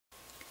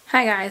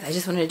Hi guys, I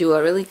just wanted to do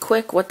a really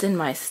quick what's in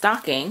my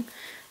stocking,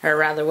 or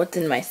rather what's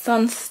in my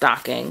son's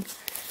stocking.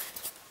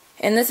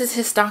 And this is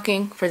his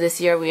stocking for this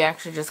year. We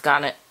actually just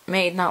got it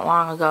made not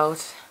long ago.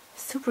 It's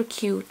super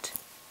cute.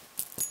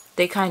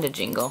 They kind of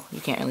jingle. You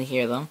can't really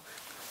hear them.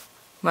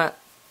 But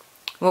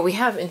what we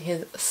have in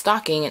his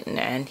stocking,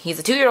 and he's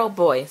a 2-year-old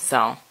boy,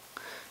 so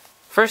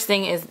first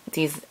thing is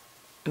these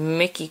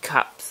Mickey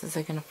cups. Is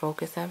it going to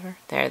focus ever?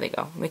 There they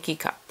go. Mickey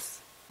cups.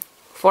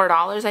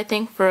 $4 I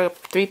think for a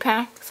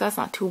 3-pack, so that's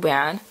not too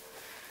bad.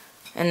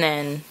 And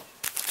then,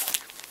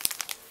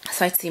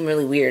 this might seem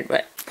really weird,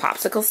 but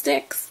popsicle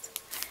sticks.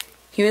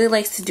 He really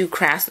likes to do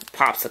crafts with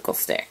popsicle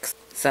sticks,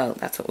 so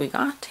that's what we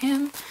got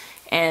him.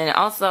 And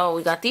also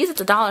we got these at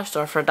the dollar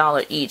store for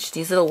 $1 each.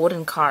 These little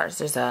wooden cars.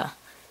 There's a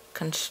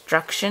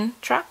construction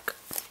truck,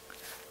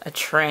 a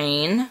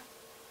train,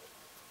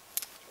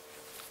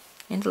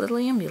 and a little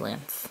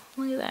ambulance.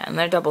 Look at that. And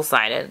they're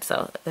double-sided,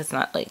 so that's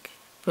not like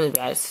really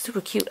bad. It's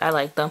super cute. I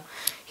like them.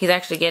 He's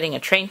actually getting a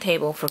train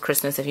table for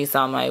Christmas if you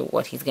saw my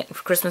what he's getting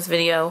for Christmas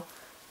video.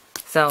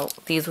 So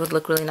these would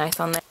look really nice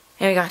on there.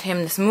 And we got him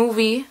this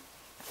movie.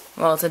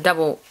 Well, it's a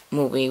double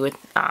movie with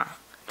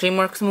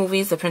DreamWorks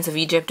movies, The Prince of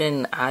Egypt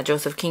and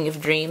Joseph King of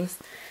Dreams.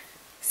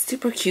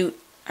 Super cute.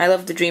 I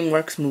love the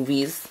DreamWorks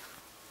movies.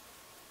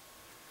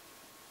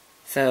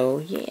 So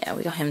yeah,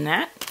 we got him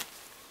that.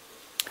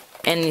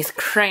 And these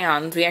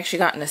crayons we actually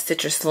got in a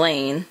Citrus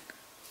Lane.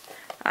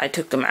 I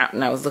took them out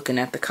and I was looking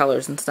at the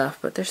colors and stuff,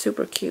 but they're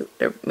super cute.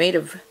 They're made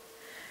of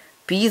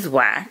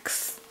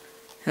beeswax,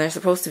 and they're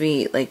supposed to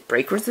be like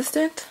break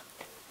resistant.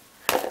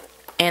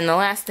 And the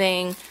last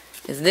thing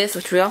is this,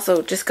 which we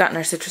also just got in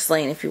our Citrus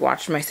Lane. If you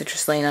watched my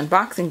Citrus Lane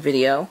unboxing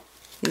video,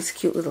 this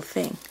cute little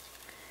thing.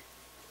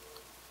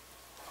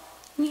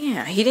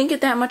 Yeah, he didn't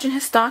get that much in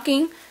his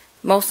stocking,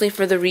 mostly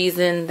for the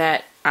reason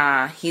that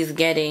he's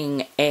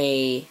getting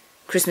a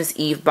Christmas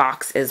Eve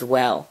box as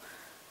well.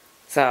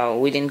 So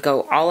we didn't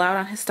go all out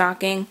on his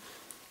stocking,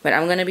 but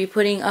I'm going to be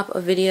putting up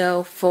a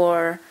video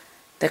for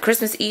the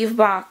Christmas Eve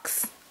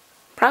box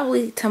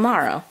probably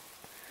tomorrow.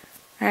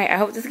 Alright, I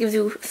hope this gives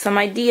you some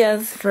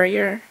ideas for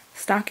your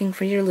stocking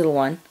for your little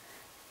one.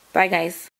 Bye guys.